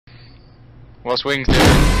What's Wings doing?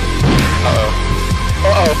 Uh-oh.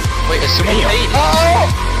 Uh-oh. Wait, is someone paid?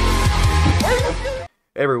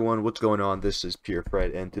 Hey everyone, what's going on? This is Pure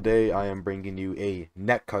Fred, and today I am bringing you a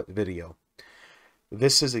NetCut video.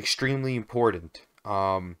 This is extremely important.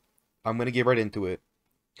 I'm going to get right into it.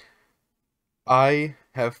 I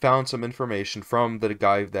have found some information from the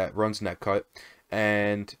guy that runs NetCut,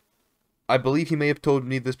 and I believe he may have told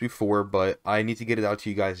me this before, but I need to get it out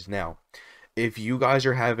to you guys now. If you guys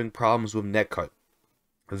are having problems with NetCut,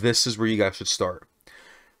 this is where you guys should start.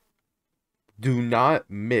 Do not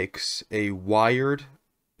mix a wired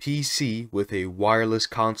PC with a wireless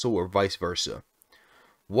console or vice versa.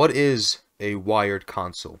 What is a wired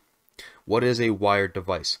console? What is a wired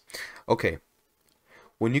device? Okay,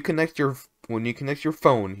 when you connect your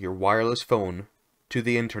phone, your wireless phone, to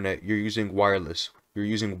the internet, you're using wireless. You're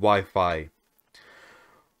using Wi-Fi.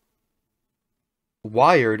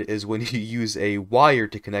 Wired is when you use a wire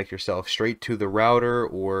to connect yourself straight to the router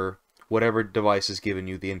or whatever device is giving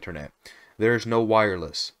you the internet. There's no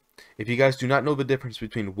wireless. If you guys do not know the difference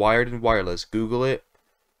between wired and wireless, Google it,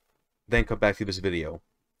 then come back to this video.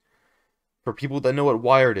 For people that know what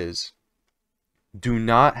wired is, do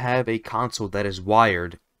not have a console that is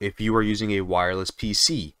wired if you are using a wireless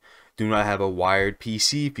PC. Do not have a wired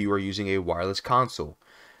PC if you are using a wireless console.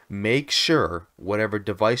 Make sure whatever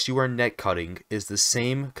device you are netcutting is the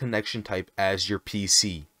same connection type as your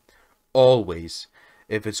PC. Always.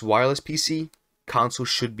 If it's wireless PC, console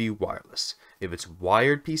should be wireless. If it's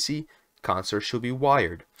wired PC, console should be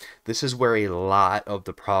wired. This is where a lot of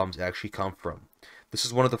the problems actually come from. This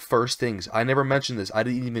is one of the first things. I never mentioned this. I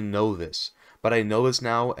didn't even know this. But I know this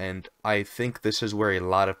now, and I think this is where a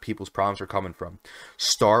lot of people's problems are coming from.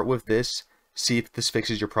 Start with this. See if this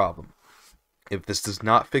fixes your problem. If this does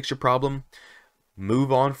not fix your problem, move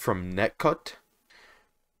on from NetCut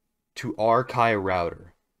to Archive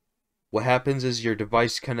router. What happens is your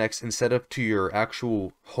device connects instead of to your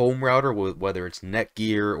actual home router, whether it's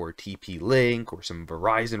Netgear or TP-Link or some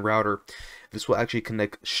Verizon router. This will actually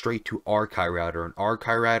connect straight to Archive router. An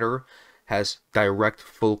Archive router has direct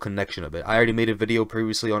full connection of it. I already made a video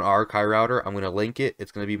previously on Archive router. I'm going to link it.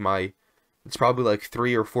 It's going to be it's probably like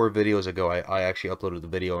 3 or 4 videos ago I actually uploaded the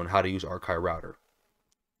video on how to use Archive router.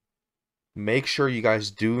 Make sure you guys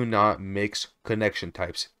do not mix connection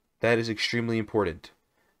types. That is extremely important.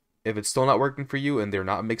 If it's still not working for you and they're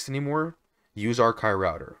not mixed anymore, use Archive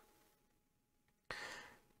router.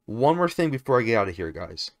 One more thing before I get out of here,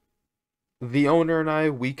 guys. The owner and I,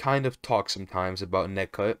 we kind of talk sometimes about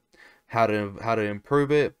NetCut, how to improve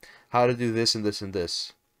it, how to do this and this and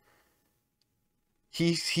this.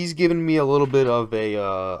 He's given me a little bit of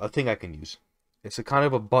a thing I can use. It's a kind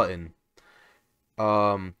of a button.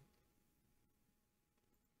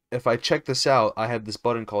 If I check this out, I have this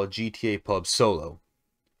button called GTA Pub Solo.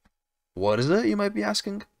 What is it, you might be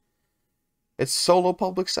asking? It's solo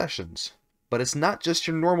public sessions. But it's not just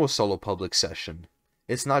your normal solo public session.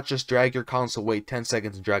 It's not just drag your console, wait 10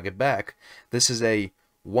 seconds and drag it back. This is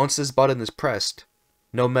once this button is pressed,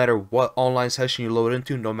 no matter what online session you load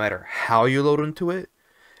into, no matter how you load into it,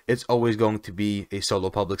 it's always going to be a solo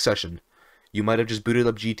public session. You might have just booted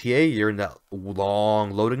up GTA, you're in that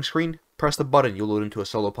long loading screen, press the button, you'll load into a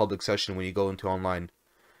solo public session when you go into online.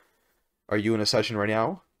 Are you in a session right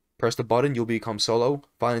now? Press the button, you'll become solo,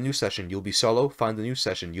 find a new session, you'll be solo, find a new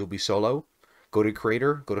session, you'll be solo. Go to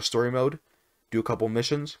creator, go to story mode, do a couple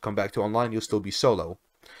missions, come back to online, you'll still be solo.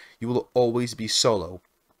 You will always be solo.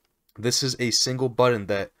 This is a single button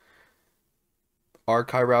that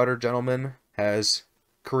Archive router gentleman has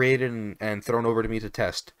created and thrown over to me to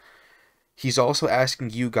test. He's also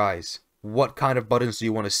asking you guys, what kind of buttons do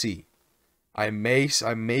you want to see? I may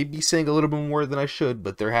be saying a little bit more than I should,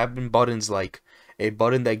 but there have been buttons like a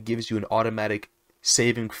button that gives you an automatic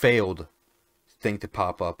saving failed thing to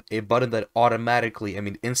pop up. A button that automatically,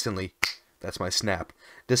 instantly, that's my snap,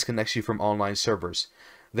 disconnects you from online servers.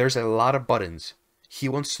 There's a lot of buttons. He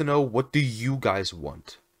wants to know, what do you guys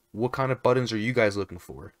want? What kind of buttons are you guys looking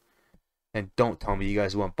for? And don't tell me you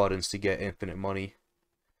guys want buttons to get infinite money.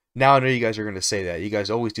 Now I know you guys are going to say that. You guys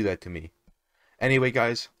always do that to me. Anyway,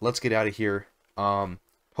 guys, let's get out of here.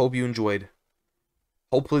 Hope you enjoyed.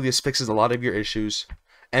 Hopefully this fixes a lot of your issues.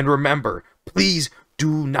 And remember, please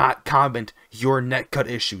do not comment your NetCut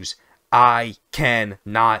issues. I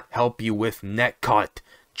cannot help you with NetCut.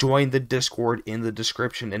 Join the Discord in the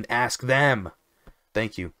description and ask them.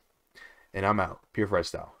 Thank you. And I'm out. Pure Fred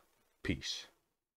style. Peace.